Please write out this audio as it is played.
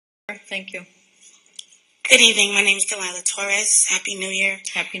Thank you. Good evening. My name is Delilah Torres. Happy New Year.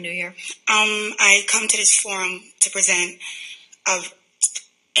 Happy New Year. I come to this forum to present of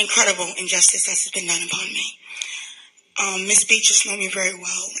incredible injustice that has been done upon me. Ms. Beatrice knows me very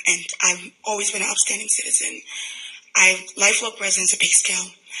well, and I've always been an upstanding citizen. I'm lifelong resident of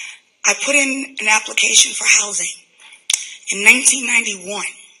Peekskill. I put in an application for housing in 1991.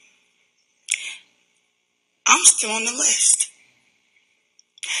 I'm still on the list.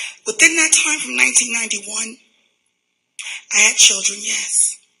 Within that time from 1991, I had children,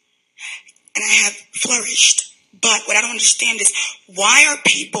 yes, and I have flourished. But what I don't understand is, why are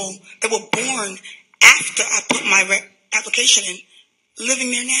people that were born after I put my application in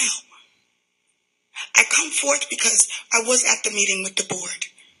living there now? I come forth because I was at the meeting with the board,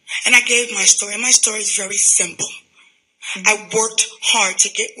 and I gave my story. And my story is very simple. I worked hard to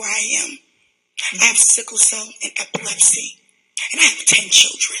get where I am. I have sickle cell and epilepsy, and I have 10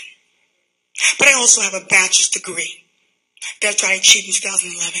 children. But I also have a bachelor's degree that I achieved in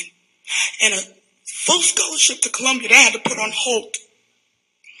 2011, and a full scholarship to Columbia that I had to put on hold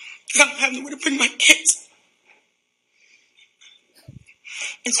because I don't have nowhere to bring my kids.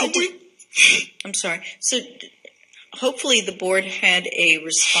 And so I'm sorry. So hopefully the board had a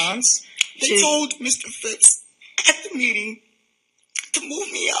response. They told Mr. Phipps at the meeting to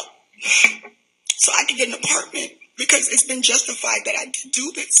move me up so I could get an apartment because it's been justified that I did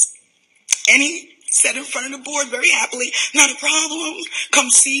do this. And he said in front of the board very happily, not a problem, come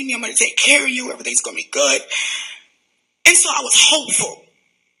see me, I'm going to take care of you, everything's going to be good. And so I was hopeful.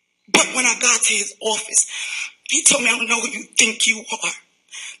 But when I got to his office, he told me, I don't know who you think you are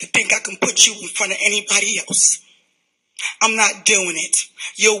to think I can put you in front of anybody else. I'm not doing it.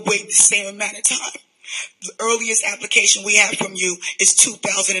 You'll wait the same amount of time. The earliest application we have from you is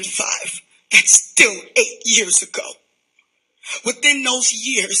 2005. That's still 8 years ago. Within those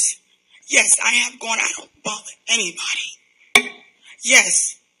years, yes, I have gone, I don't bother anybody.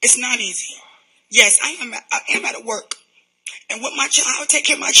 Yes, it's not easy. Yes, I am at work. And what I would take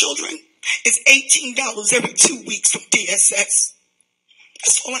care of my children is $18 every 2 weeks from DSS.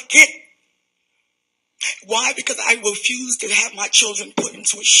 That's all I get. Why? Because I refuse to have my children put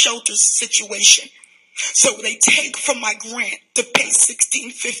into a shelter situation. So they take from my grant to pay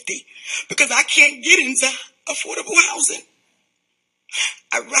 $16.50 because I can't get into affordable housing.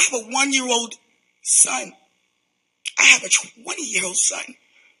 I have a 1-year-old son. I have a 20-year-old son.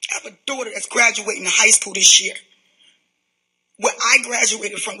 I have a daughter that's graduating high school this year. Where I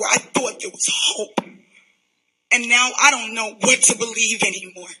graduated from, where I thought there was hope. And now I don't know what to believe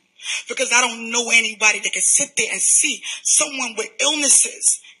anymore. Because I don't know anybody that can sit there and see someone with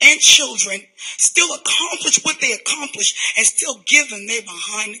illnesses and children still accomplish what they accomplished and still give them their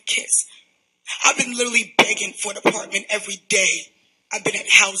behind the kiss. I've been literally begging for an apartment every day. I've been at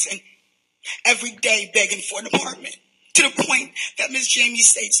housing every day begging for an apartment. To the point that Miss Jamie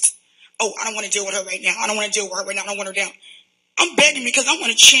states, oh, I don't want to deal with her right now. I don't want to deal with her right now. I don't want her down. I'm begging because I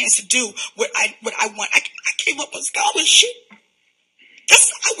want a chance to do what I want. I gave up a scholarship.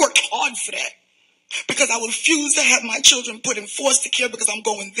 I worked hard for that because I refuse to have my children put in foster care because I'm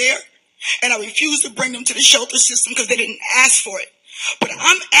going there. And I refuse to bring them to the shelter system because they didn't ask for it. But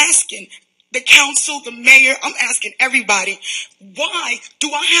I'm asking the council, the mayor, I'm asking everybody, why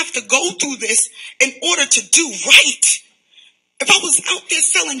do I have to go through this in order to do right? If I was out there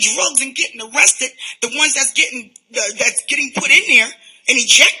selling drugs and getting arrested, the ones that's getting put in there and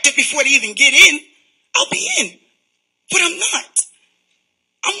ejected before they even get in, I'll be in. But I'm not.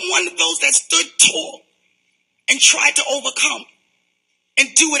 I'm one of those that stood tall and tried to overcome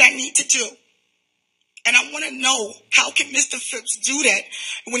and do what I need to do. And I want to know, how can Mr. Phipps do that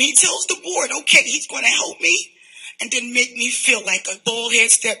when he tells the board, okay, he's going to help me, and then make me feel like a bald-headed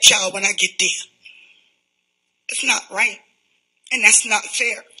stepchild when I get there? It's not right, and that's not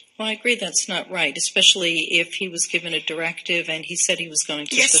fair. Well, I agree that's not right, especially if he was given a directive and he said he was going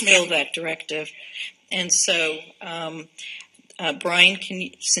to fulfill that directive. And so, Brian,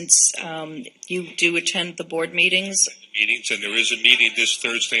 since you do attend the board meetings? And there is a meeting this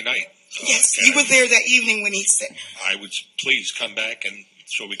Thursday night. Yes, you were there that evening when he said. I would please come back and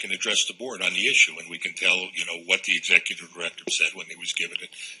so we can address the board on the issue and we can tell, what the executive director said when he was given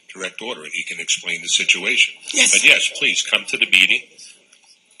a direct order and he can explain the situation. Yes. But yes, please come to the meeting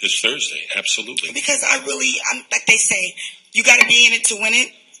this Thursday. Absolutely. Because I'm like they say, you got to be in it to win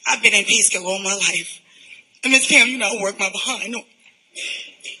it. I've been in Peekskill all my life. And Ms. Pam, I work my behind.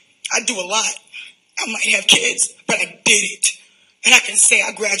 I do a lot. I might have kids, but I did it. And I can say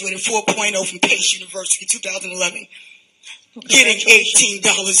I graduated 4.0 from Pace University in 2011, getting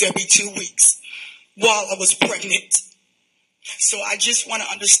 $18 every 2 weeks while I was pregnant. So I just want to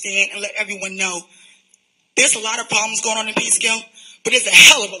understand and let everyone know there's a lot of problems going on in Peekskill, but there's a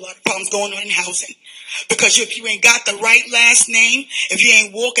hell of a lot of problems going on in housing. Because if you ain't got the right last name, if you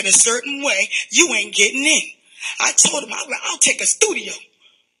ain't walking a certain way, you ain't getting in. I told him I'll take a studio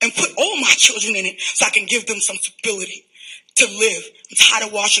and put all my children in it so I can give them some stability to live. I'm tired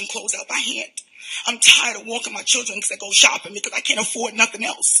of washing clothes out by hand. I'm tired of walking my children because I go shopping because I can't afford nothing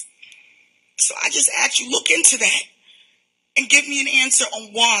else. So I just ask you, look into that and give me an answer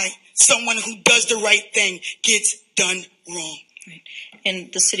on why someone who does the right thing gets done wrong. Right.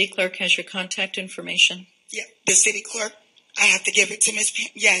 And the city clerk has your contact information? Yeah, the city clerk. I have to give it to Miss Pam.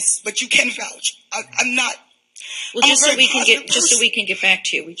 Yes, but you can vouch. I'm not. Well, just so we can get back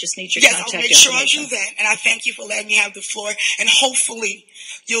to you, we just need your contact information. Yes, I'll make sure I do that. And I thank you for letting me have the floor. And hopefully,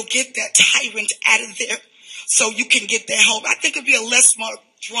 you'll get that tyrant out of there, so you can get that help. I think it'd be a less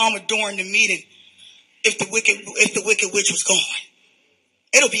drama during the meeting if the wicked witch was gone.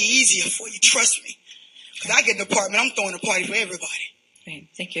 It'll be easier for you. Trust me. Because I get an apartment, I'm throwing a party for everybody. Right.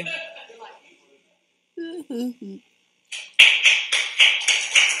 Thank you. What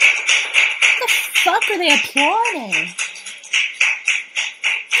the fuck are they applauding?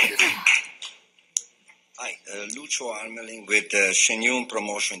 Hi, Lucio Armeling with Shenyun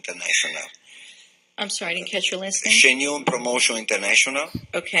Promotion International. I'm sorry, I didn't catch your last name. Shenyun Promotion International.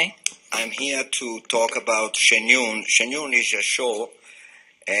 Okay. I'm here to talk about Shenyun. Shenyun is a show,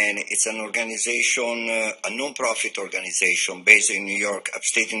 and it's an organization, a non-profit organization based in New York,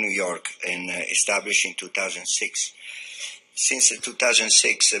 upstate in New York, and established in 2006. Since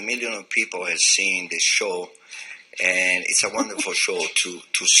 2006, 1 million of people have seen this show, and it's a wonderful show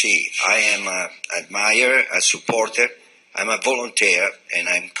to see. I am an admirer, a supporter. I'm a volunteer, and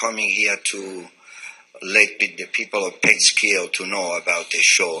I'm coming here to let the people of Peekskill to know about this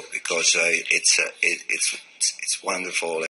show because it's wonderful.